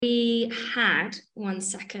had, 1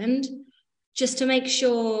 second, just to make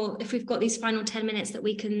sure if we've got these final 10 minutes that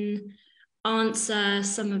we can answer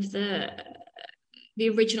some of the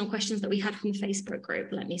original questions that we had from the Facebook group.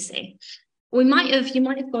 Let me see. You might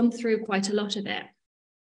have gone through quite a lot of it.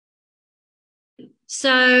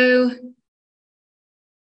 So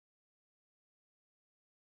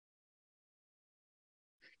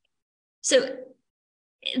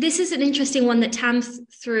this is an interesting one that Tam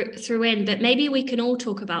threw in, but maybe we can all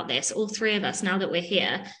talk about this, all three of us, now that we're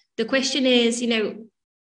here. The question is,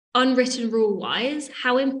 unwritten rule-wise,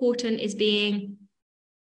 how important is being,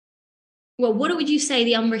 well, what would you say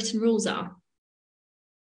the unwritten rules are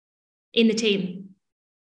in the team?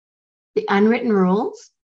 The unwritten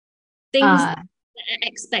rules? Things,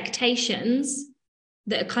 expectations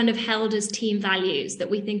that are kind of held as team values that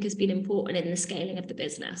we think has been important in the scaling of the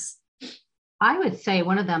business. I would say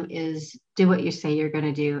one of them is do what you say you're going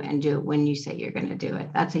to do and do it when you say you're going to do it.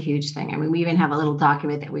 That's a huge thing. I mean, we even have a little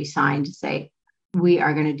document that we signed to say, we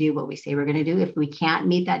are going to do what we say we're going to do. If we can't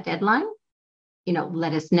meet that deadline,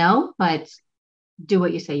 let us know, but do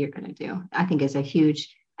what you say you're going to do. I think is a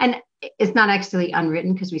huge, and it's not actually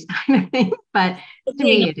unwritten because we sign a thing, but to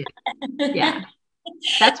me it is. Yeah,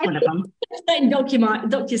 that's one of them.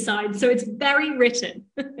 DocuSign, so it's very written.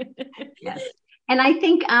 Yes. And I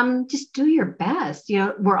think just do your best.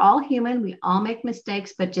 We're all human. We all make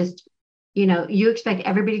mistakes, but just, you expect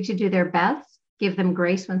everybody to do their best. Give them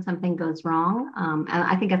grace when something goes wrong. And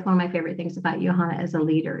I think that's one of my favorite things about you, Jana, as a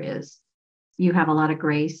leader is you have a lot of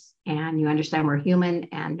grace and you understand we're human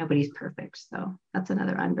and nobody's perfect. So that's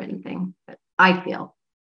another unwritten thing that I feel.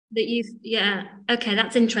 Okay,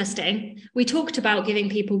 that's interesting. We talked about giving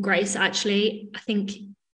people grace, actually, I think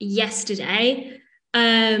yesterday.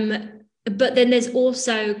 But then there's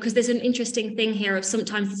also, because there's an interesting thing here of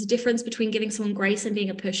sometimes there's a difference between giving someone grace and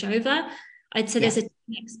being a pushover. I'd say there's an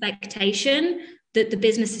expectation that the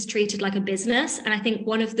business is treated like a business. And I think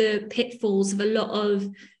one of the pitfalls of a lot of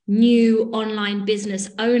new online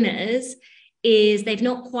business owners is they've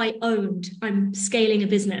not quite owned, I'm scaling a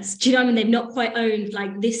business. Do you know what I mean? They've not quite owned,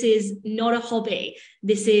 like, this is not a hobby.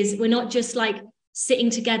 We're not just like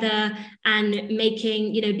sitting together and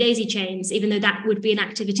making, daisy chains, even though that would be an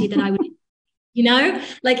activity that I would,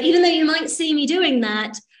 like, even though you might see me doing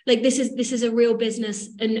that, like, this is a real business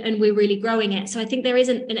and we're really growing it. So I think there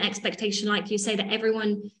isn't an expectation, like you say, that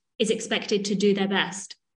everyone is expected to do their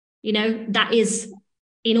best. That is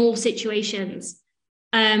in all situations.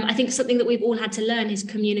 I think something that we've all had to learn is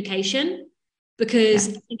communication, because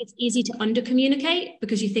I think it's easy to under communicate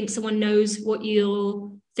because you think someone knows what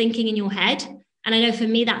you're thinking in your head. And I know for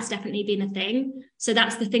me, that's definitely been a thing. So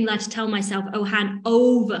that's the thing that I have to tell myself, Han,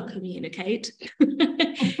 over communicate.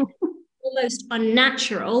 Almost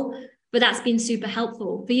unnatural, but that's been super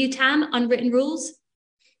helpful. For you, Tam, unwritten rules?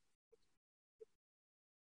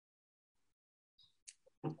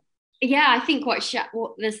 Yeah, I think what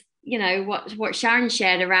Sharon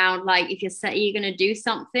shared around, like, if you say you're going to do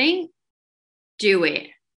something, do it.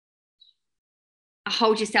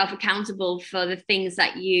 Hold yourself accountable for the things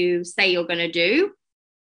that you say you're going to do.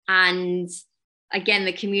 And again,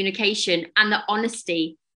 the communication and the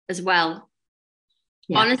honesty as well.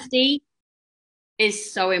 Yeah. Honesty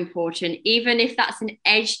is so important, even if that's an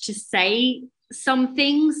edge to say some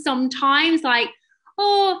things sometimes, like,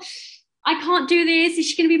 oh, I can't do this. Is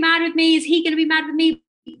she going to be mad with me? Is he going to be mad with me?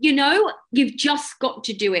 You've just got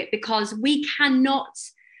to do it, because we cannot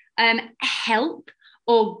help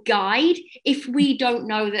or guide if we don't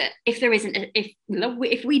know that, if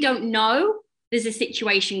we don't know there's a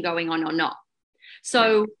situation going on or not.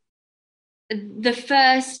 So the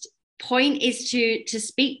first point is to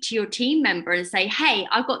speak to your team member and say, hey,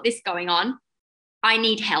 I've got this going on. I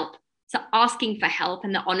need help. So asking for help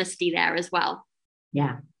and the honesty there as well.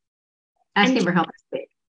 Yeah. Asking for help.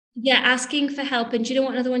 Yeah, asking for help. And do you know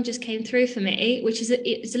what another one just came through for me, which is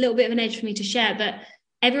it's a little bit of an edge for me to share, but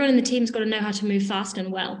everyone in the team's got to know how to move fast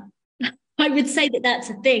and well. I would say that that's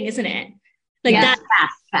a thing, isn't it? Like, yes, that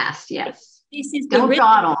fast. Yes. This is don't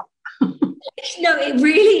throttle. No, it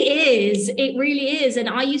really is. It really is. And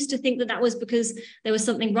I used to think that was because there was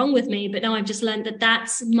something wrong with me, but now I've just learned that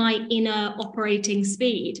that's my inner operating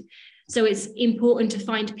speed. So it's important to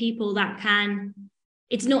find people that can.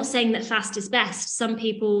 It's not saying that fast is best. Some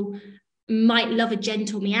people might love a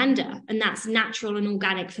gentle meander, and that's natural and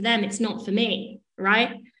organic for them. It's not for me,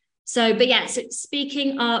 right? So, but yeah, so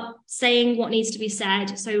speaking up, saying what needs to be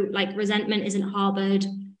said. So like resentment isn't harbored.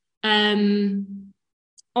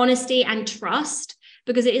 Honesty and trust,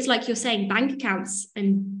 because it is like you're saying, bank accounts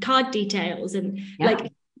and card details and like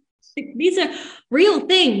these are real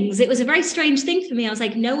things. It was a very strange thing for me. I was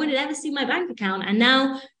like, no one had ever seen my bank account. And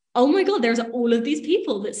now oh my God, there's all of these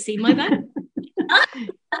people that see my bank.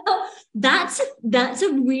 That's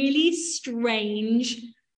a really strange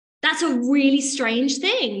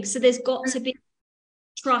thing. So there's got to be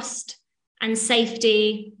trust and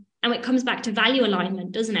safety, and it comes back to value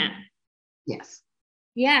alignment, doesn't it? Yes.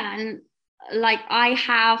 Yeah. And like, I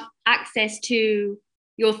have access to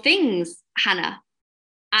your things, Hannah,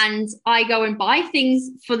 and I go and buy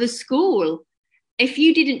things for the school. If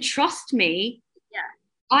you didn't trust me,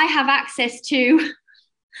 I have access to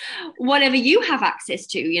whatever you have access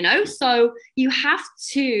to, you know? So you have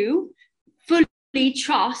to fully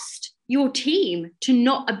trust your team to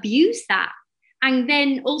not abuse that. And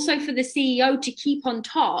then also for the CEO to keep on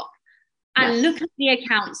top and look at the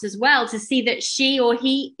accounts as well to see that she or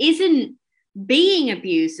he isn't being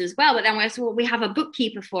abused as well. But then we have a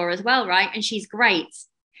bookkeeper for as well, right? And she's great.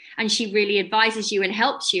 And she really advises you and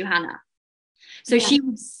helps you, Hannah. So she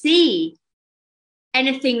would see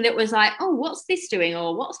anything that was like, oh, what's this doing?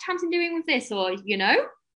 Or what's Tamsin doing with this? Or, you know?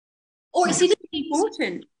 Or it's even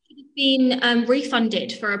important. Been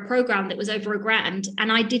refunded for a program that was over $1,000,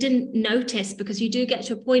 and I didn't notice, because you do get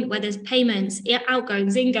to a point where there's payments,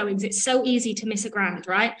 outgoings, ingoings. It's so easy to miss $1,000,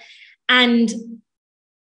 right? And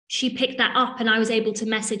she picked that up, and I was able to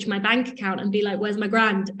message my bank account and be like, where's my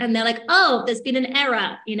grand? And they're like, oh, there's been an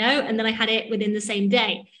error, you know? And then I had it within the same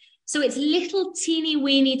day. So it's little teeny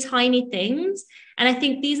weeny tiny things. And I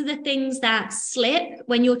think these are the things that slip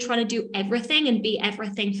when you're trying to do everything and be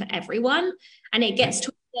everything for everyone. And it gets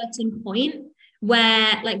to a certain point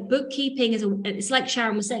where, like, bookkeeping it's like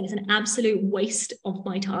Sharon was saying, it's an absolute waste of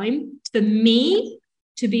my time for me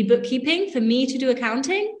to be bookkeeping, for me to do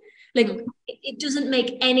accounting. Like, it doesn't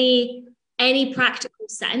make any practical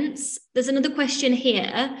sense. There's another question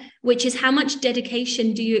here, which is, how much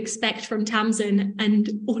dedication do you expect from Tamsin and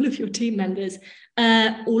all of your team members?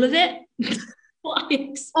 All of it.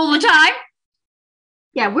 All the time.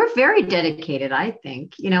 Yeah, we're very dedicated, I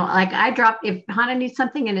think. You know, like, if Hannah needs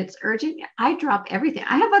something and it's urgent, I drop everything.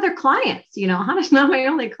 I have other clients, you know, Hannah's not my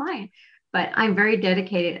only client, but I'm very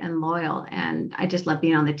dedicated and loyal, and I just love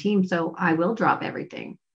being on the team. So I will drop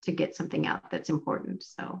everything to get something out that's important.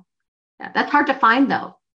 So yeah, that's hard to find,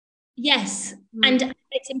 though. Yes. And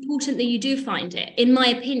it's important that you do find it, in my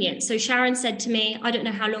opinion. So Sharon said to me, I don't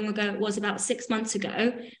know how long ago it was, about 6 months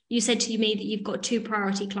ago, you said to me that you've got 2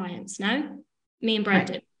 priority clients now, me and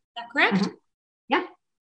Brendan. Right. Is that correct? Mm-hmm. Yeah.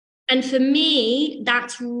 And for me,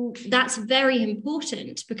 that's very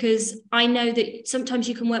important, because I know that sometimes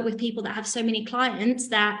you can work with people that have so many clients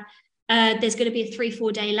that there's going to be a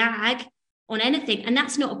 3-4 day lag on anything. And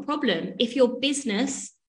that's not a problem. If your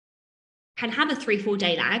business can have a 3-4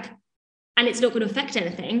 day lag and it's not going to affect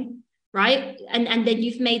anything, right? And then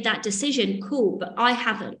you've made that decision, cool, but I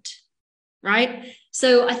haven't, right?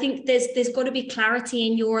 So I think there's got to be clarity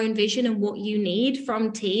in your own vision and what you need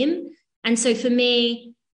from team. And so for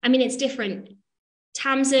me, I mean, it's different.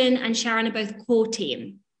 Tamsin and Sharon are both core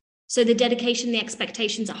team. So the dedication, the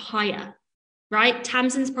expectations are higher, right?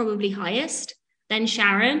 Tamsin's probably highest, then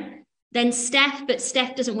Sharon, then Steph, but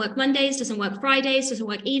Steph doesn't work Mondays, doesn't work Fridays, doesn't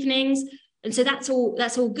work evenings. And so that's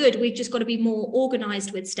all good. We've just got to be more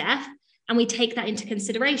organized with Steph, and we take that into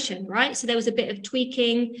consideration, right? So there was a bit of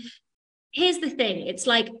tweaking. Here's the thing. It's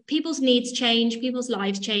like, people's needs change, people's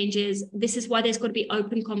lives changes. This is why there's got to be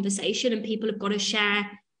open conversation, and people have got to share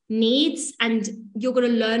needs, and you're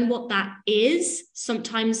going to learn what that is,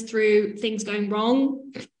 sometimes through things going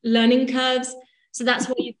wrong, learning curves. So that's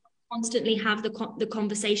why you constantly have the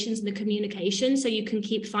conversations and the communication, so you can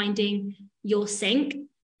keep finding your sync.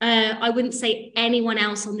 I wouldn't say anyone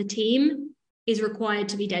else on the team is required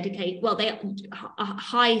to be dedicated. Well, they are a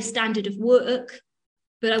high standard of work,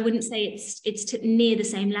 but I wouldn't say it's near the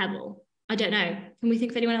same level. I don't know. Can we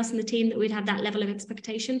think of anyone else on the team that we'd have that level of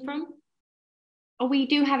expectation from? Oh, we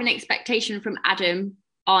do have an expectation from Adam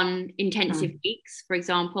on intensive weeks, for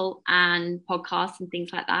example, and podcasts and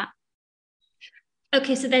things like that.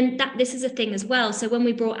 Okay, so then this is a thing as well. So when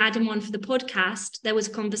we brought Adam on for the podcast, there was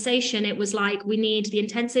a conversation. It was like, we need the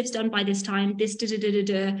intensives done by this time, this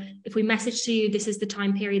If we message to you, this is the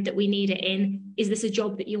time period that we need it in. Is this a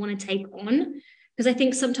job that you want to take on? Because I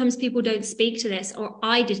think sometimes people don't speak to this, or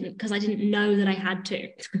I didn't, because I didn't know that I had to.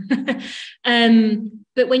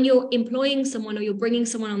 But when you're employing someone or you're bringing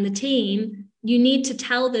someone on the team, you need to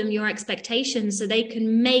tell them your expectations so they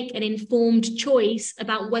can make an informed choice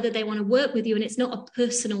about whether they want to work with you. And it's not a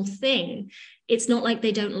personal thing. It's not like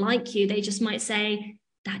they don't like you. They just might say,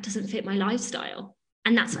 that doesn't fit my lifestyle.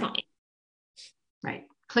 And that's fine. Right.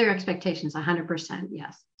 Clear expectations, 100%.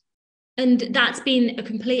 Yes. And that's been a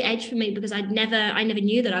complete edge for me, because I never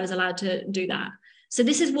knew that I was allowed to do that. So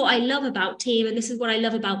this is what I love about team, and this is what I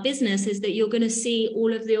love about business, is that you're going to see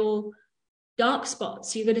all of your dark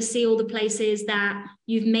spots. You're going to see all the places that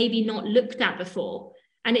you've maybe not looked at before.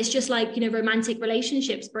 And it's just like, romantic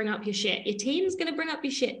relationships bring up your shit. Your team's going to bring up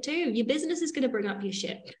your shit too. Your business is going to bring up your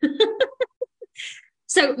shit.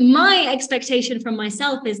 So my expectation from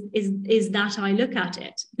myself is that I look at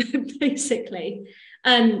it basically,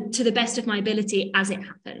 to the best of my ability as it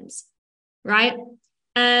happens, right?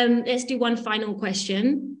 Let's do one final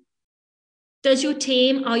question. Are your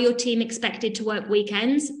team expected to work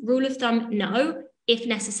weekends? Rule of thumb, no. If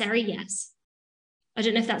necessary, yes. I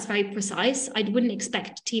don't know if that's very precise. I wouldn't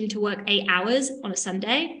expect a team to work 8 hours on a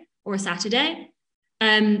Sunday or a Saturday.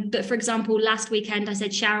 But for example, last weekend I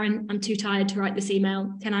said, Sharon, I'm too tired to write this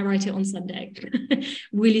email. Can I write it on Sunday?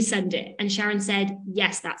 Will you send it? And Sharon said,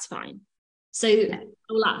 yes, that's fine. So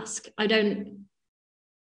I'll ask. And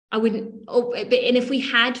if we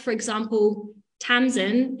had, for example,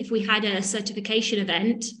 Tamsin, if we had a certification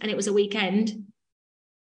event and it was a weekend,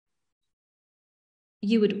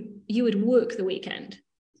 you would work the weekend.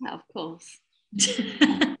 Yeah, of course.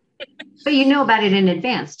 But you know about it in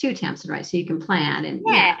advance too, Tamsin, right? So you can plan and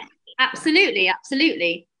absolutely.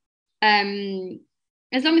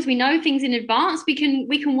 As long as we know things in advance, we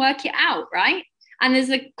can work it out, right? And there's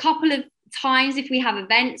a couple of times if we have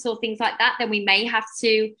events or things like that, then we may have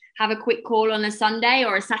to have a quick call on a Sunday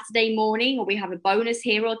or a Saturday morning, or we have a bonus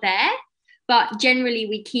here or there. But generally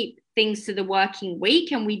we keep things to the working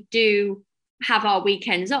week, and we do have our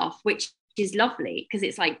weekends off, which is lovely because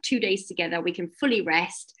it's like 2 days together. We can fully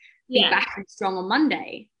rest, be back and strong on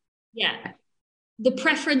Monday. Yeah. The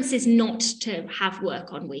preference is not to have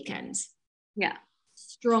work on weekends. Yeah.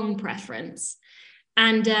 Strong preference.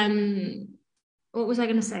 And what was I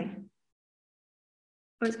going to say?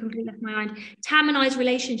 Oh, it's completely left my mind. Tam and I's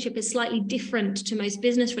relationship is slightly different to most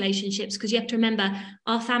business relationships because you have to remember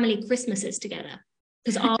our family Christmas is together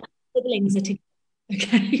because our siblings are together.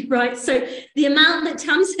 Okay, right. So the amount that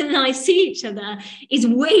Tamsin and I see each other is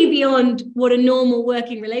way beyond what a normal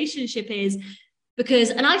working relationship is.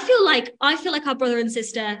 And I feel like our brother and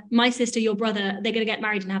sister, my sister, your brother, they're going to get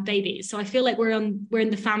married and have babies. So I feel like we're in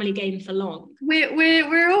the family game for long.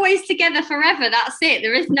 We're always together forever. That's it.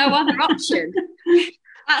 There is no other option.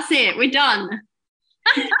 That's it. We're done.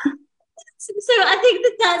 So I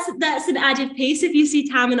think that's an added piece. If you see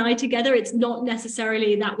Tam and I together, it's not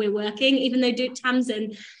necessarily that we're working, even though Tamsin,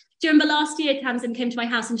 do you remember last year Tamsin came to my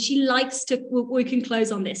house and she likes to, we can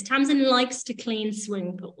close on this. Tamsin likes to clean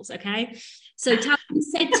swimming pools, okay? So Tamsin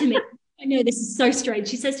said to me, I know this is so strange.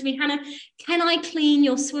 She says to me, Hannah, can I clean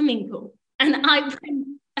your swimming pool? And I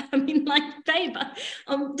mean, like, babe,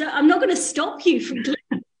 I'm not going to stop you from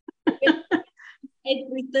cleaning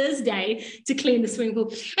every Thursday to clean the swimming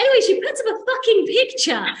pool. Anyway, she puts up a fucking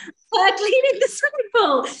picture of her cleaning the swimming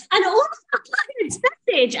pool, and all of our clients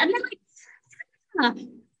message, and they're like,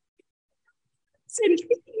 cleaning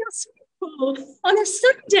your swimming pool on a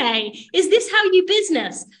Sunday. Is this how you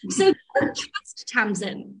business? So don't trust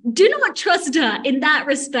Tamsin. Do not trust her in that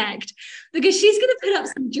respect, because she's going to put up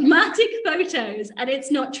some dramatic photos and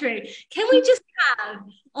it's not true. Can we just have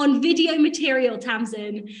on video material,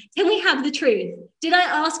 Tamsin, can we have the truth? Did I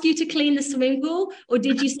ask you to clean the swimming pool, or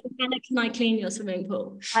did you say, Hannah, can I clean your swimming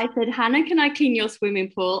pool? I said, Hannah, can I clean your swimming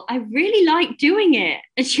pool? I really like doing it.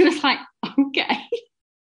 And she was like, okay.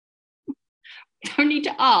 Don't need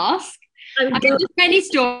to ask. I've got many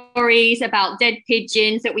stories about dead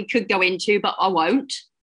pigeons that we could go into, but I won't.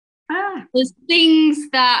 There's things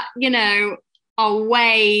that, are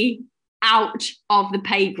way out of the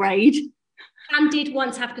pay grade. Sam did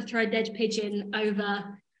once have to throw a dead pigeon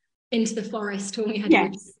over into the forest when we had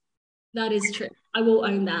yes. That is true. I will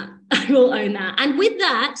own that. I will own that. And with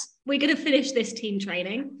that, we're going to finish this team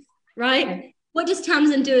training, right? Okay. What does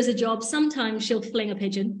Tamsin do as a job? Sometimes she'll fling a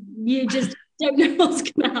pigeon. You just don't know what's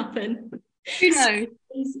going to happen. Who knows?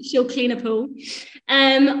 She'll clean a pool.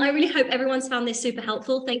 I really hope everyone's found this super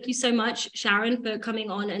helpful. Thank you so much, Sharon, for coming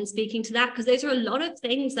on and speaking to that, because those are a lot of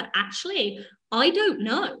things that actually I don't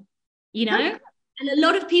know, and a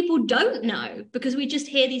lot of people don't know, because we just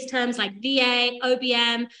hear these terms like VA,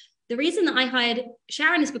 OBM. The reason that I hired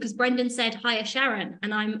Sharon is because Brendan said, hire Sharon,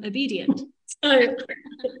 and I'm obedient. So I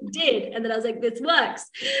did. And then I was like, this works.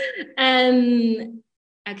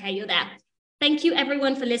 Okay, you're there. Thank you,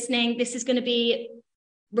 everyone, for listening. This is going to be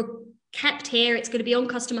kept here. It's going to be on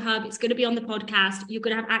Customer Hub. It's going to be on the podcast. You're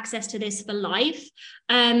going to have access to this for life.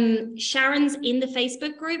 Sharon's in the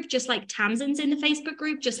Facebook group, just like Tamsin's in the Facebook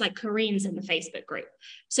group, just like Corinne's in the Facebook group.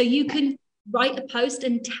 So you can write a post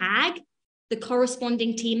and tag the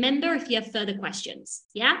corresponding team member if you have further questions.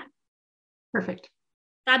 Yeah? Perfect.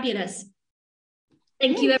 Fabulous.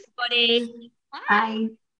 Thank you, everybody. Bye.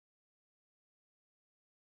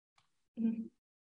 Bye.